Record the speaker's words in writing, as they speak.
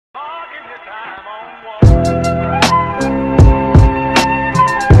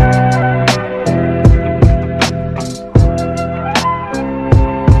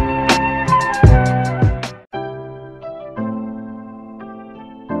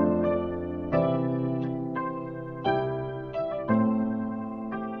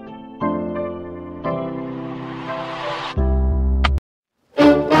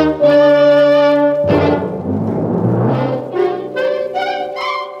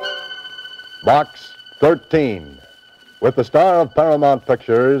Box 13, with the star of Paramount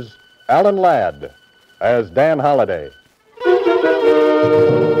Pictures, Alan Ladd, as Dan Holliday.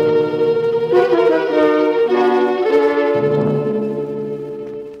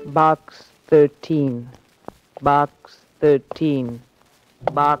 Box 13, Box 13,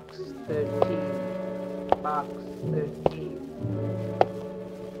 Box 13, Box 13.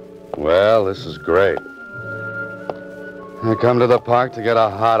 Well, this is great. I come to the park to get a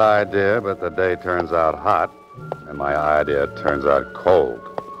hot idea, but the day turns out hot, and my idea turns out cold.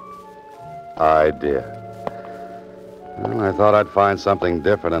 Idea. Well, I thought I'd find something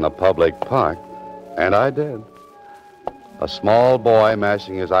different in a public park, and I did. A small boy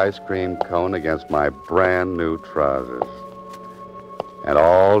mashing his ice cream cone against my brand new trousers. And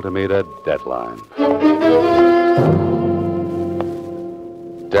all to meet a deadline.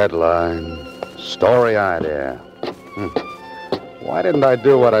 Deadline. Story idea. Why didn't I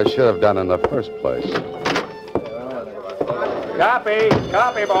do what I should have done in the first place? Copy,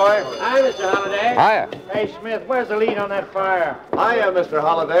 boy. Hi, Mr. Holliday. Hiya. Hey, Smith, where's the lead on that fire? Hiya, Mr.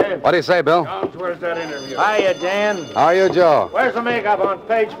 Holliday. What do you say, Bill? Jones, where's that interview? Hiya, Dan. How are you, Joe? Where's the makeup on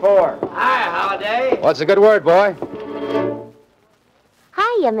page 4? Hi, Holliday. What's a good word, boy?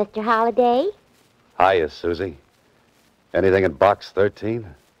 Hiya, Mr. Holliday. Hiya, Susie. Anything in box 13?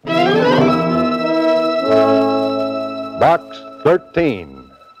 Box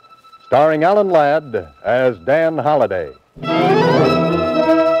 13, starring Alan Ladd as Dan Holliday.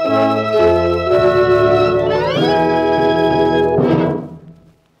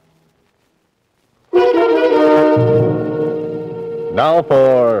 Now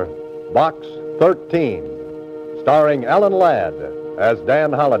for Box 13, starring Alan Ladd as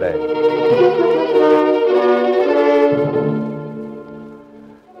Dan Holliday.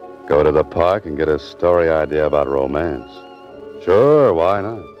 Go to the park and get a story idea about romance. Sure, why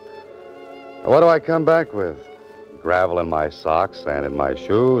not? What do I come back with? Gravel in my socks, sand in my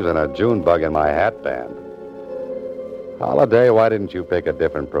shoes, and a June bug in my hat band. Holliday, why didn't you pick a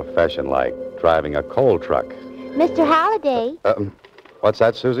different profession like driving a coal truck? Mr. Holliday, What's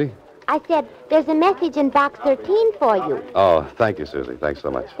that, Susie? I said there's a message in box 13 for you. Oh, thank you, Susie. Thanks so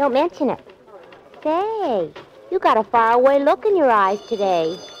much. Don't mention it. Say, you got a faraway look in your eyes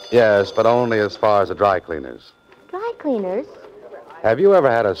today. Yes, but only as far as the dry cleaners. Dry cleaners? Have you ever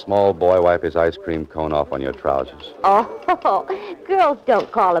had a small boy wipe his ice cream cone off on your trousers? Oh, girls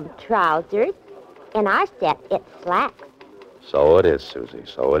don't call them trousers. In our set, it's slacks. So it is, Susie.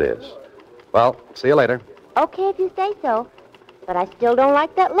 So it is. Well, see you later. Okay, if you say so. But I still don't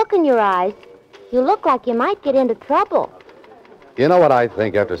like that look in your eyes. You look like you might get into trouble. You know what I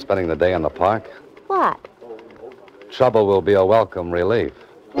think after spending the day in the park? What? Trouble will be a welcome relief.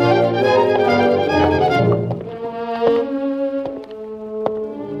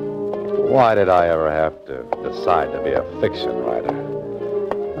 Why did I ever have to decide to be a fiction writer?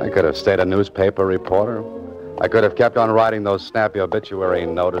 I could have stayed a newspaper reporter. I could have kept on writing those snappy obituary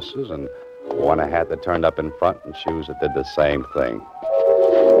notices and worn a hat that turned up in front and shoes that did the same thing.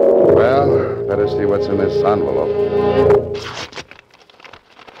 Well, better see what's in this envelope.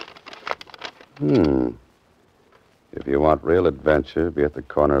 If you want real adventure, be at the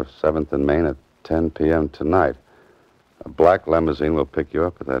corner of 7th and Main at 10 p.m. tonight. A black limousine will pick you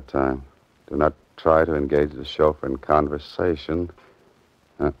up at that time. Do not try to engage the chauffeur in conversation.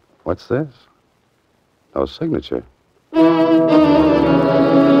 What's this? No signature.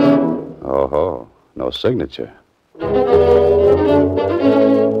 Oh, no signature.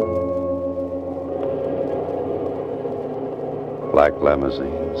 Black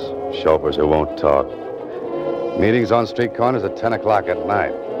limousines, chauffeurs who won't talk. Meetings on street corners at 10 o'clock at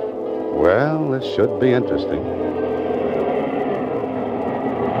night. Well, this should be interesting.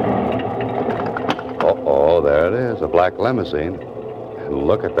 Oh, there it is, a black limousine. And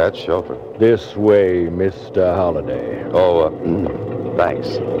look at that chauffeur. This way, Mr. Holliday. Oh,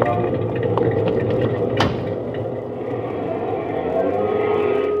 thanks.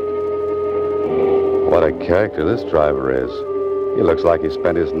 What a character this driver is. He looks like he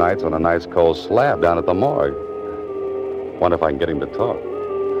spent his nights on a nice cold slab down at the morgue. Wonder if I can get him to talk.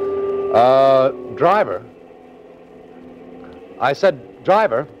 Driver. I said,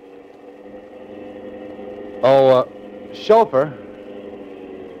 driver. Oh, chauffeur?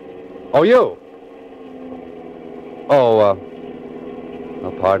 Oh, you? Oh,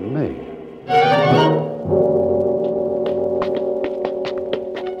 pardon me.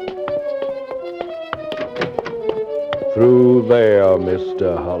 Through there,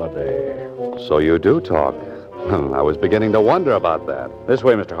 Mr. Holliday. So you do talk. I was beginning to wonder about that. This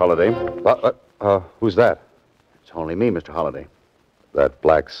way, Mr. Holliday. Who's that? It's only me, Mr. Holliday. That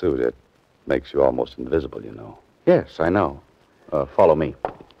black suit, it makes you almost invisible, you know. Yes, I know. Follow me.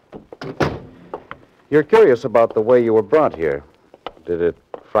 You're curious about the way you were brought here. Did it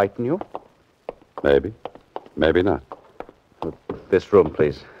frighten you? Maybe. Maybe not. This room,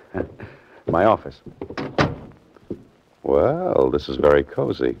 please. My office. Well, this is very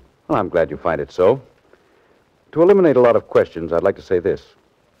cozy. Well, I'm glad you find it so. To eliminate a lot of questions, I'd like to say this.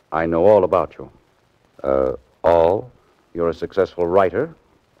 I know all about you. All? You're a successful writer.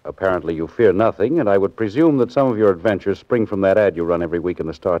 Apparently you fear nothing, and I would presume that some of your adventures spring from that ad you run every week in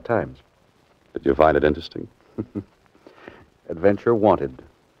the Star-Times. Did you find it interesting? Adventure wanted.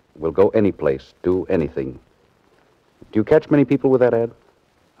 We'll go any place, do anything. Do you catch many people with that ad?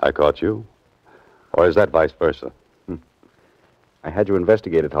 I caught you. Or is that vice versa? I had you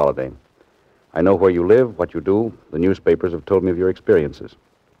investigated, Holliday. I know where you live, what you do. The newspapers have told me of your experiences.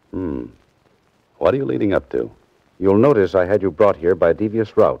 What are you leading up to? You'll notice I had you brought here by a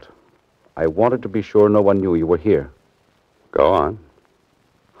devious route. I wanted to be sure no one knew you were here. Go on.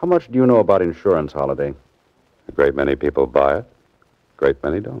 How much do you know about insurance, Holliday? A great many people buy it. A great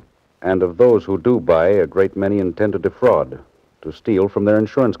many don't. And of those who do buy, a great many intend to defraud, to steal from their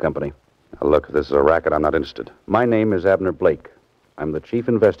insurance company. Now, look, if this is a racket, I'm not interested. My name is Abner Blake. I'm the chief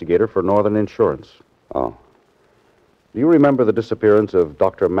investigator for Northern Insurance. Oh. Do you remember the disappearance of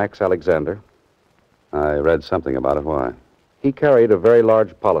Dr. Max Alexander? I read something about it. Why? He carried a very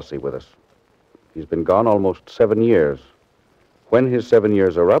large policy with us. He's been gone almost 7 years. When his 7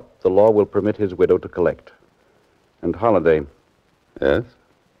 years are up, the law will permit his widow to collect. And Holliday, Yes?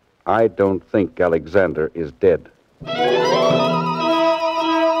 I don't think Alexander is dead.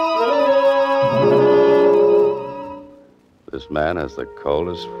 This man has the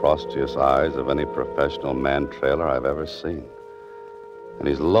coldest, frostiest eyes of any professional man-trailer I've ever seen. And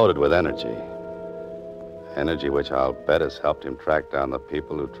he's loaded with energy. Energy which I'll bet has helped him track down the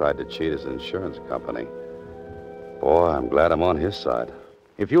people who tried to cheat his insurance company. Boy, I'm glad I'm on his side.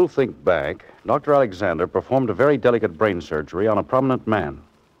 If you'll think back, Dr. Alexander performed a very delicate brain surgery on a prominent man.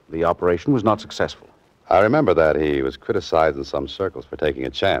 The operation was not successful. I remember that he was criticized in some circles for taking a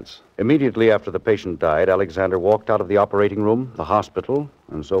chance. Immediately after the patient died, Alexander walked out of the operating room, the hospital,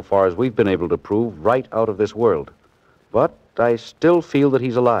 and so far as we've been able to prove, right out of this world. But I still feel that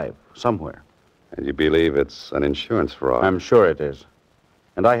he's alive, somewhere. And you believe it's an insurance fraud? I'm sure it is.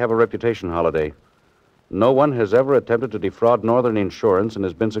 And I have a reputation, Holliday. No one has ever attempted to defraud Northern Insurance and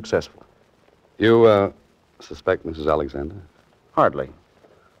has been successful. You, suspect Mrs. Alexander? Hardly.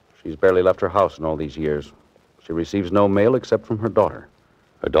 She's barely left her house in all these years. She receives no mail except from her daughter.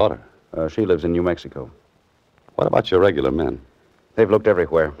 Her daughter? She lives in New Mexico. What about your regular men? They've looked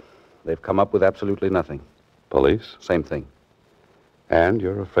everywhere. They've come up with absolutely nothing. Police? Same thing. And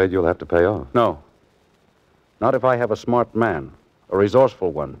you're afraid you'll have to pay off? No. Not if I have a smart man, a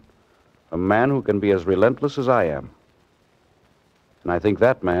resourceful one, a man who can be as relentless as I am. And I think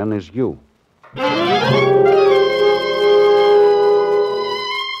that man is you.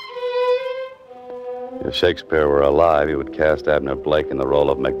 If Shakespeare were alive, he would cast Abner Blake in the role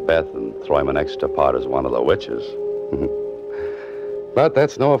of Macbeth and throw him an extra part as one of the witches. But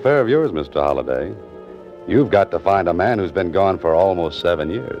that's no affair of yours, Mr. Holliday. You've got to find a man who's been gone for almost 7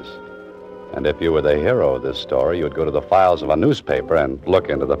 years. And if you were the hero of this story, you'd go to the files of a newspaper and look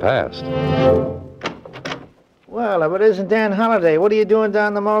into the past. Well, if it isn't Dan Holliday, what are you doing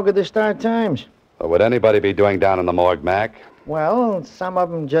down the morgue of the Star-Times? What would anybody be doing down in the morgue, Mac? Well, some of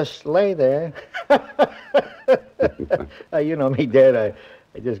them just lay there. You know me, Dad.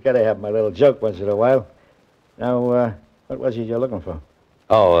 I just got to have my little joke once in a while. Now, what was it you're looking for?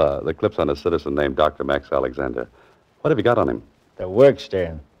 Oh, the clips on a citizen named Dr. Max Alexander. What have you got on him? The works,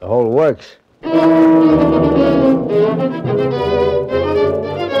 Dan. The whole works.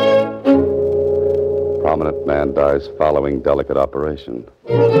 Prominent man dies following delicate operation.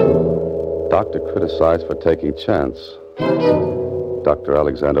 Doctor criticized for taking chance. Dr.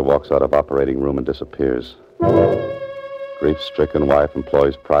 Alexander walks out of operating room and disappears. Grief-stricken wife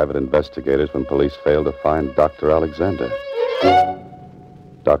employs private investigators when police fail to find Dr. Alexander.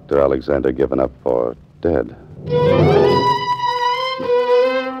 Dr. Alexander given up for dead.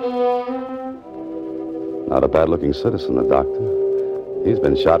 Not a bad-looking citizen, the doctor. He's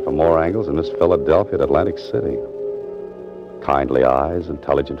been shot from more angles than Miss Philadelphia at Atlantic City. Kindly eyes,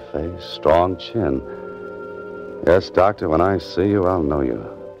 intelligent face, strong chin. Yes, Doctor, when I see you, I'll know you.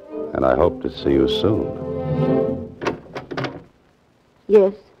 And I hope to see you soon.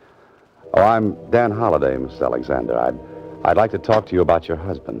 Yes. Oh, I'm Dan Holliday, Miss Alexander. I'd like to talk to you about your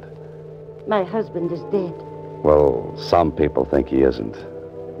husband. My husband is dead. Well, some people think he isn't.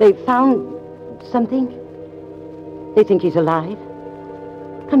 They found something? They think he's alive?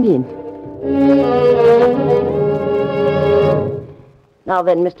 Come in. Now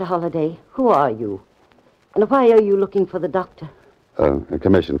then, Mr. Holliday, who are you? And why are you looking for the doctor? A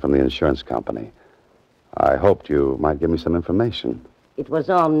commission from the insurance company. I hoped you might give me some information. It was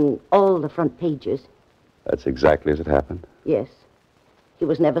on all the front pages. That's exactly as it happened? Yes. He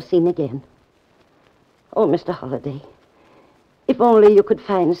was never seen again. Oh, Mr. Holliday, if only you could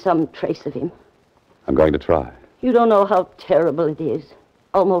find some trace of him. I'm going to try. You don't know how terrible it is.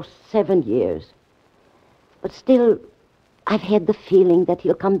 Almost 7 years. But still, I've had the feeling that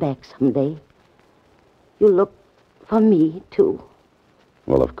he'll come back someday. You look for me, too.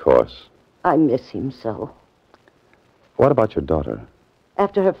 Well, of course. I miss him so. What about your daughter?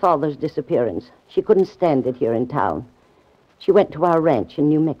 After her father's disappearance, she couldn't stand it here in town. She went to our ranch in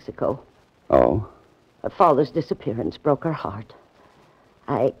New Mexico. Oh? Her father's disappearance broke her heart.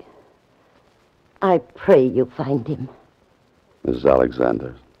 I pray you find him. Mrs.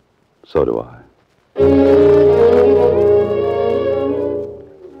 Alexander, so do I.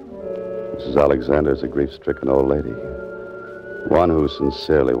 Mrs. Alexander is a grief-stricken old lady. One who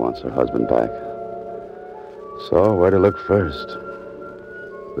sincerely wants her husband back. So, where to look first?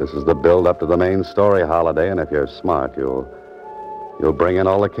 This is the build-up to the main story, Holiday, and if you're smart, you'll bring in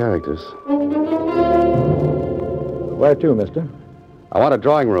all the characters. Where to, mister? I want a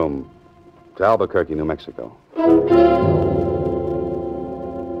drawing room to Albuquerque, New Mexico.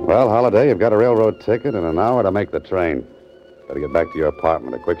 Well, Holiday, you've got a railroad ticket and an hour to make the train. Better get back to your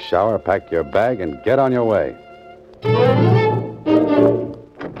apartment, a quick shower, pack your bag, and get on your way.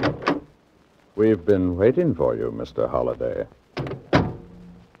 We've been waiting for you, Mr. Holliday.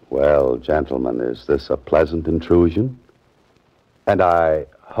 Well, gentlemen, is this a pleasant intrusion? And I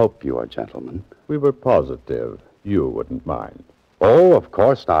hope you are gentlemen. We were positive you wouldn't mind. Oh, of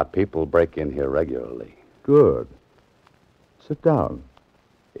course not. People break in here regularly. Good. Sit down.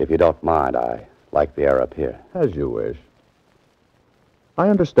 If you don't mind, I like the air up here. As you wish. I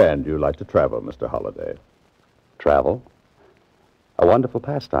understand you like to travel, Mr. Holliday. Travel? A wonderful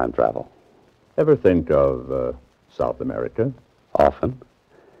pastime, travel. Ever think of South America? Often.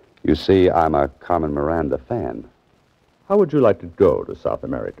 You see, I'm a Carmen Miranda fan. How would you like to go to South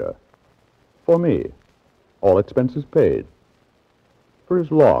America? For me. All expenses paid. For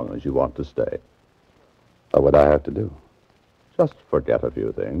as long as you want to stay. What would I have to do? Just forget a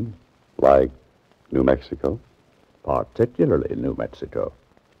few things. Like New Mexico? Particularly New Mexico.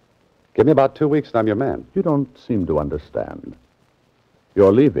 Give me about 2 weeks and I'm your man. You don't seem to understand.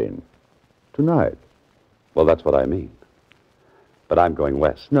 You're leaving. Tonight. Well, that's what I mean. But I'm going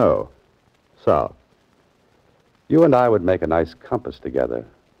west. No. South. You and I would make a nice compass together.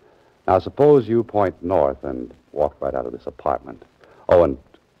 Now, suppose you point north and walk right out of this apartment. Oh, and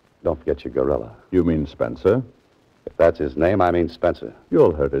don't forget your gorilla. You mean Spencer? If that's his name, I mean Spencer.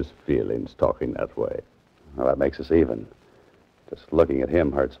 You'll hurt his feelings talking that way. Well, that makes us even. Just looking at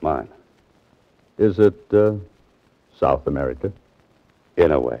him hurts mine. Is it, South America?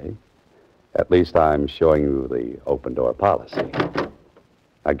 In a way. At least I'm showing you the open-door policy.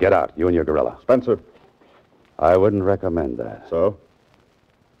 Now, get out, you and your gorilla. Spencer. I wouldn't recommend that. So?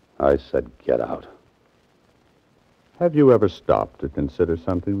 I said get out. Have you ever stopped to consider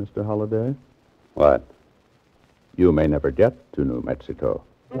something, Mr. Holliday? What? You may never get to New Mexico.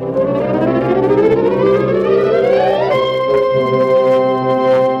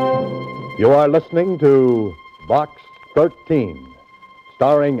 You are listening to Box 13,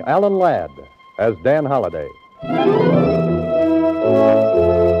 starring Alan Ladd as Dan Holliday.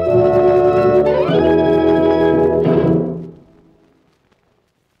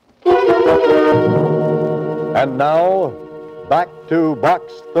 And now, back to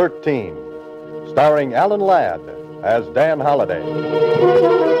Box 13, starring Alan Ladd as Dan Holliday.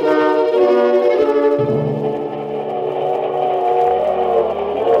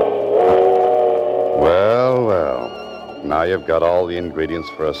 Well. Now you've got all the ingredients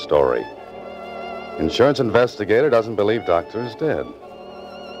for a story. Insurance investigator doesn't believe doctor is dead.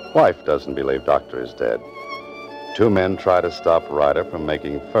 Wife doesn't believe doctor is dead. 2 men try to stop Ryder from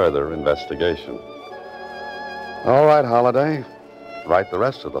making further investigation. All right, Holliday. Write the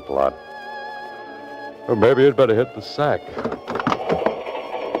rest of the plot. Or maybe you'd better hit the sack.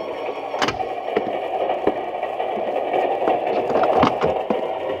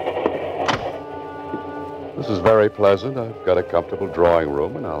 is very pleasant. I've got a comfortable drawing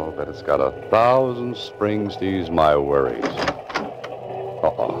room, and I'll bet it's got 1,000 springs to ease my worries.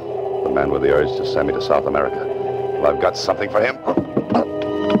 Uh-oh. The man with the urge to send me to South America. Well, I've got something for him.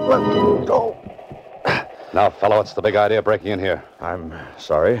 Let go. Now, fellow, what's the big idea of breaking in here? I'm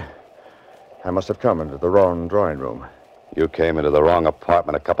sorry. I must have come into the wrong drawing room. You came into the wrong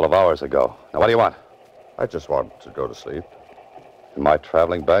apartment a couple of hours ago. Now, what do you want? I just want to go to sleep. In my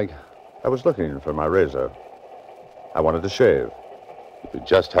traveling bag? I was looking for my razor. I wanted to shave. You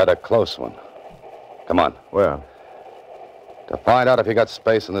just had a close one. Come on. Where? To find out if you got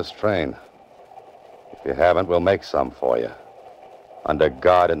space in this train. If you haven't, we'll make some for you. Under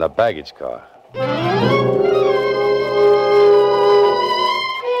guard in the baggage car.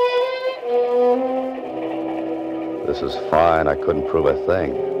 This is fine. I couldn't prove a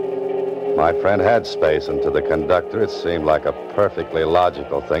thing. My friend had space, and to the conductor, it seemed like a perfectly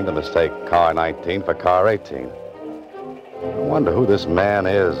logical thing to mistake car 19 for car 18. I wonder who this man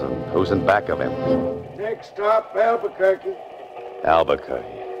is and who's in back of him. Next stop, Albuquerque.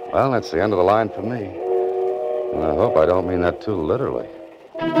 Albuquerque. Well, that's the end of the line for me. And I hope I don't mean that too literally.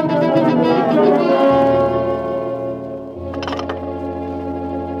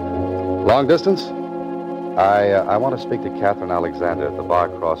 Long distance? I want to speak to Catherine Alexander at the Bar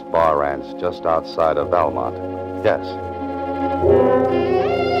Cross Bar Ranch just outside of Valmont. Yes.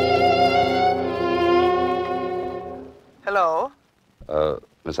 Hello?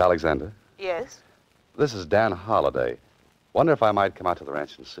 Miss Alexander? Yes? This is Dan Holliday. Wonder if I might come out to the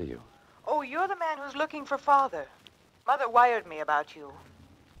ranch and see you. Oh, you're the man who's looking for Father. Mother wired me about you.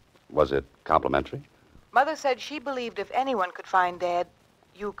 Was it complimentary? Mother said she believed if anyone could find Dad,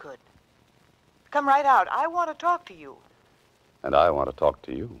 you could. Come right out. I want to talk to you. And I want to talk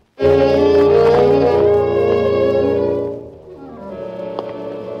to you.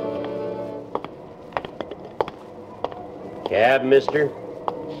 Cab, mister?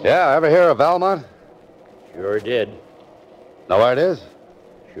 Yeah, ever hear of Valmont? Sure did. Know where it is?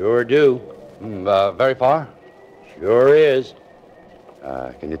 Sure do. Very far? Sure is.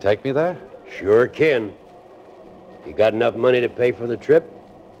 Can you take me there? Sure can. You got enough money to pay for the trip?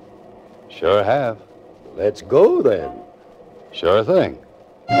 Sure have. Let's go, then. Sure thing.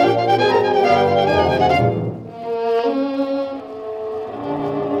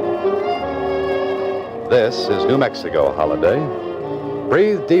 This is New Mexico, Holiday.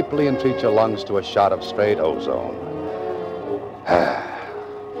 Breathe deeply and treat your lungs to a shot of straight ozone.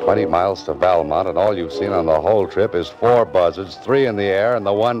 20 miles to Valmont, and all you've seen on the whole trip is 4 buzzards, 3 in the air, and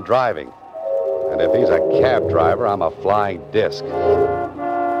the 1 driving. And if he's a cab driver, I'm a flying disc.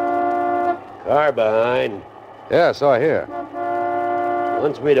 Car behind. Yeah, so I hear.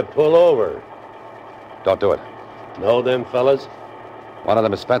 Wants me to pull over. Don't do it. Know them fellas? One of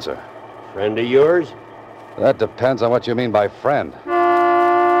them is Spencer. Friend of yours? That depends on what you mean by friend.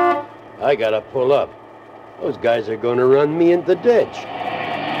 I gotta pull up. Those guys are gonna run me into the ditch.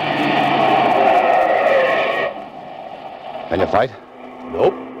 Can you fight?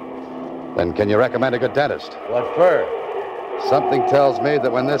 Nope. Then can you recommend a good dentist? What for? Something tells me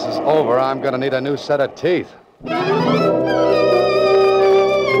that when this is over, I'm going to need a new set of teeth.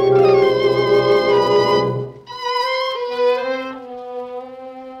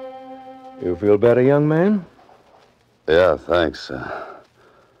 You feel better, young man? Yeah, thanks.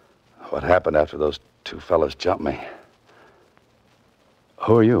 What happened after those 2 fellas jumped me?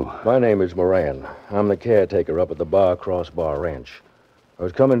 Who are you? My name is Moran. I'm the caretaker up at the Bar Cross Bar Ranch. I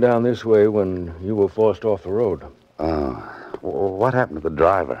was coming down this way when you were forced off the road. Oh. What happened to the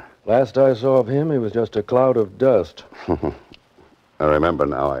driver? Last I saw of him, he was just a cloud of dust. I remember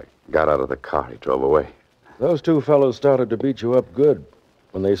now. I got out of the car. He drove away. Those 2 fellows started to beat you up good.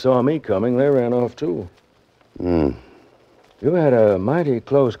 When they saw me coming, they ran off, too. You had a mighty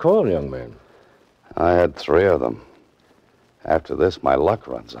close call, young man. I had 3 of them. After this, my luck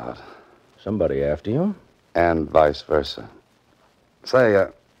runs out. Somebody after you? And vice versa. Say,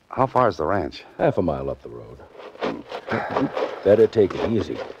 how far is the ranch? Half a mile up the road. Better take it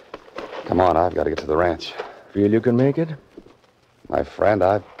easy. Come on, I've got to get to the ranch. Feel you can make it? My friend,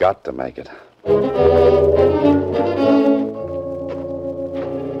 I've got to make it.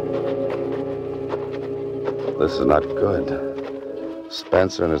 This is not good.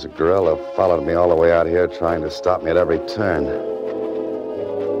 Spencer and his gorilla followed me all the way out here, trying to stop me at every turn.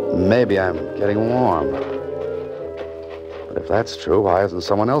 Maybe I'm getting warm. But if that's true, why hasn't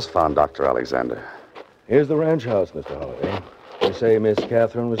someone else found Dr. Alexander? Here's the ranch house, Mr. Holliday. You say Miss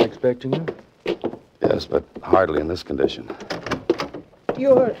Catherine was expecting you? Yes, but hardly in this condition.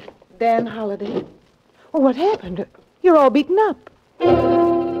 You're Dan Holliday? Oh, what happened? You're all beaten up.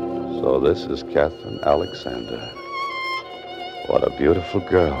 So this is Catherine Alexander. What a beautiful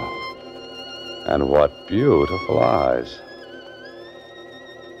girl. And what beautiful eyes.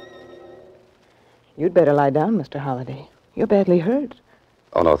 You'd better lie down, Mr. Holliday. You're badly hurt.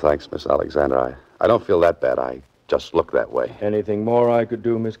 Oh, no, thanks, Miss Alexander. I don't feel that bad. I just look that way. Anything more I could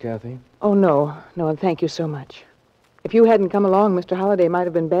do, Miss Kathy? Oh, no. No, and thank you so much. If you hadn't come along, Mr. Holliday might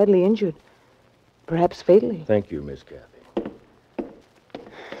have been badly injured. Perhaps fatally. Thank you, Miss Kathy.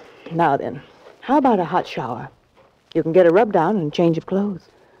 Now then, how about a hot shower? You can get a rub down and a change of clothes.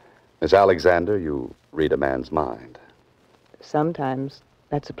 Miss Alexander, you read a man's mind. Sometimes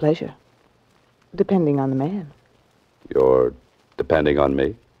that's a pleasure. Depending on the man. You're depending on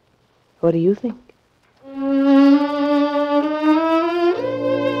me? What do you think?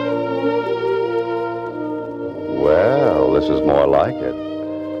 Well, this is more like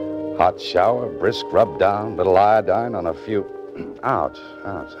it. Hot shower, brisk rub down, little iodine on a few... Ouch,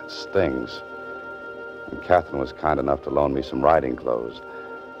 that stings. And Catherine was kind enough to loan me some riding clothes.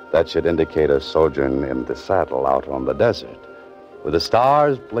 That should indicate a sojourn in the saddle out on the desert, with the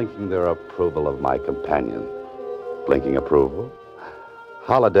stars blinking their approval of my companion. Blinking approval?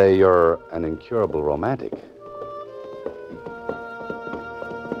 Holliday, you're an incurable romantic.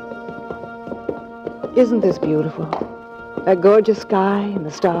 Isn't this beautiful? That gorgeous sky and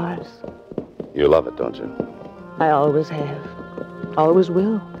the stars. You love it, don't you? I always have. Always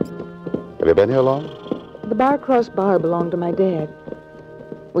will. Have you been here long? The Barcross Bar belonged to my dad.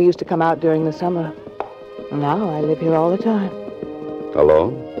 We used to come out during the summer. Now I live here all the time.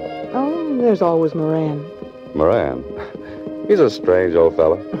 Alone? Oh, there's always Moran. Moran? He's a strange old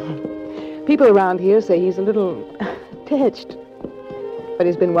fella. People around here say he's a little touched. But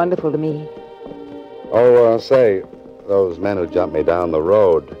he's been wonderful to me. Oh, say, those men who jumped me down the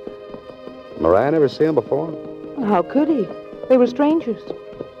road. Moran, ever see him before? How could he? They were strangers.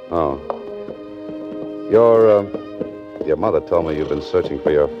 Oh. Your mother told me you've been searching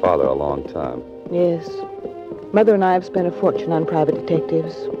for your father a long time. Yes. Mother and I have spent a fortune on private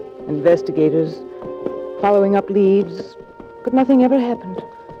detectives, investigators, following up leads, but nothing ever happened.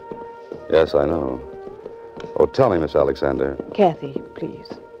 Yes, I know. Oh, tell me, Miss Alexander. Kathy, please.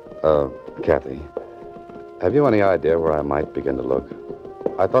 Kathy, have you any idea where I might begin to look?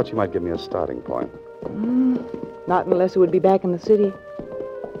 I thought you might give me a starting point. Not unless it would be back in the city.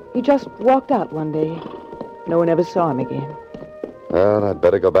 He just walked out one day. No one ever saw him again. Well, I'd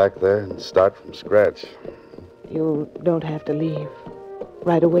better go back there and start from scratch. You don't have to leave.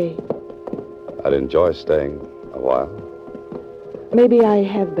 Right away. I'd enjoy staying a while. Maybe I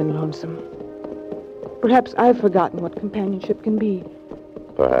have been lonesome. Perhaps I've forgotten what companionship can be.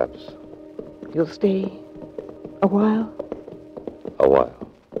 Perhaps. You'll stay a while? A while.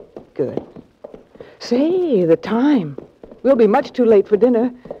 Good. Say, the time. We'll be much too late for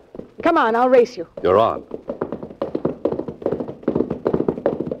dinner. Come on, I'll race you. You're on.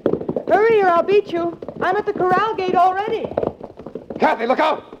 Hurry or I'll beat you. I'm at the corral gate already. Kathy, look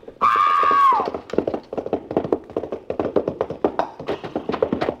out!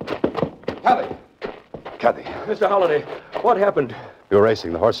 Kathy. Mr. Holliday, what happened? You were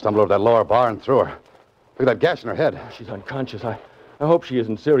racing. The horse stumbled over that lower bar and threw her. Look at that gash in her head. She's unconscious. I hope she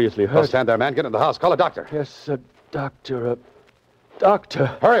isn't seriously hurt. Don't stand there, man. Get in the house. Call a doctor. Yes, a doctor. Doctor.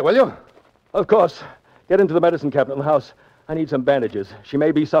 Hurry, will you? Of course. Get into the medicine cabinet in the house. I need some bandages. She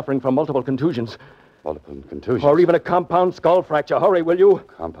may be suffering from multiple contusions. Multiple contusions? Or even a compound skull fracture. Hurry, will you?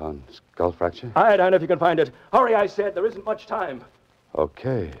 Compound skull fracture? Iodine, if you can find it. Hurry, I said. There isn't much time.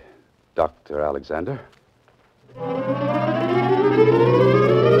 Okay, Dr. Alexander.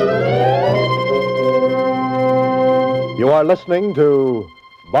 You are listening to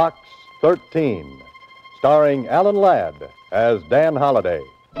Box 13, starring Alan Ladd as Dan Holliday.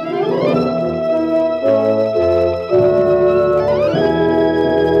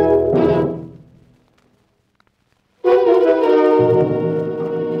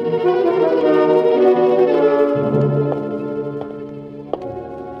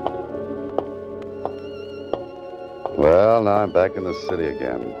 Well, now I'm back in the city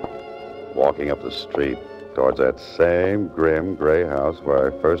again, walking up the street towards that same grim gray house where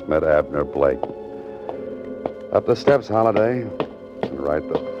I first met Abner Blake. Up the steps, Holliday, and write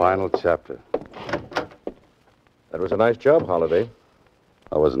the final chapter. That was a nice job, Holliday.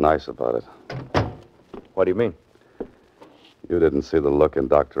 I was nice about it. What do you mean? You didn't see the look in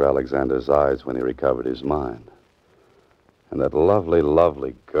Dr. Alexander's eyes when he recovered his mind. And that lovely,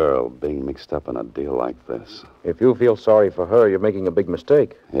 lovely girl being mixed up in a deal like this. If you feel sorry for her, you're making a big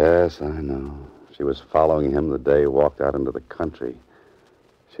mistake. Yes, I know. She was following him the day he walked out into the country.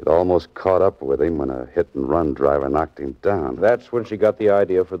 She'd almost caught up with him when a hit-and-run driver knocked him down. That's when she got the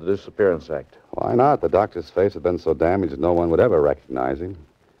idea for the Disappearance Act. Why not? The doctor's face had been so damaged no one would ever recognize him.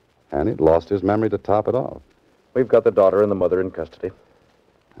 And he'd lost his memory to top it off. We've got the daughter and the mother in custody.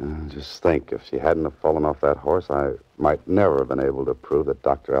 Just think, if she hadn't have fallen off that horse, I might never have been able to prove that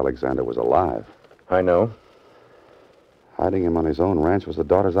Dr. Alexander was alive. I know. Hiding him on his own ranch was the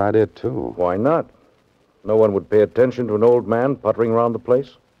daughter's idea, too. Why not? No one would pay attention to an old man puttering around the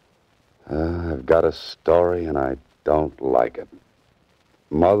place. I've got a story, and I don't like it.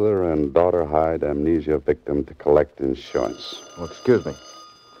 Mother and daughter hide amnesia victim to collect insurance. Oh, excuse me.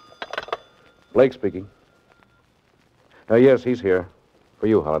 Blake speaking. Yes, he's here. For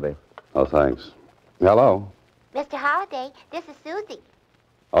you, Holiday. Oh, thanks. Hello. Mr. Holliday, this is Susie.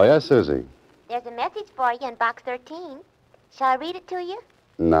 Oh, yes, Susie. There's a message for you in box 13. Shall I read it to you?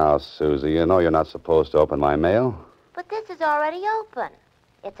 Now, Susie, you know you're not supposed to open my mail. But this is already open.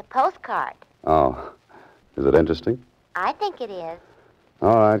 It's a postcard. Oh. Is it interesting? I think it is.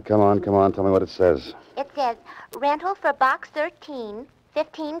 All right, come on. Tell me what it says. It says, rental for box 13,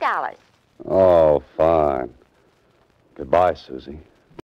 $15. Oh, fine. Goodbye, Susie.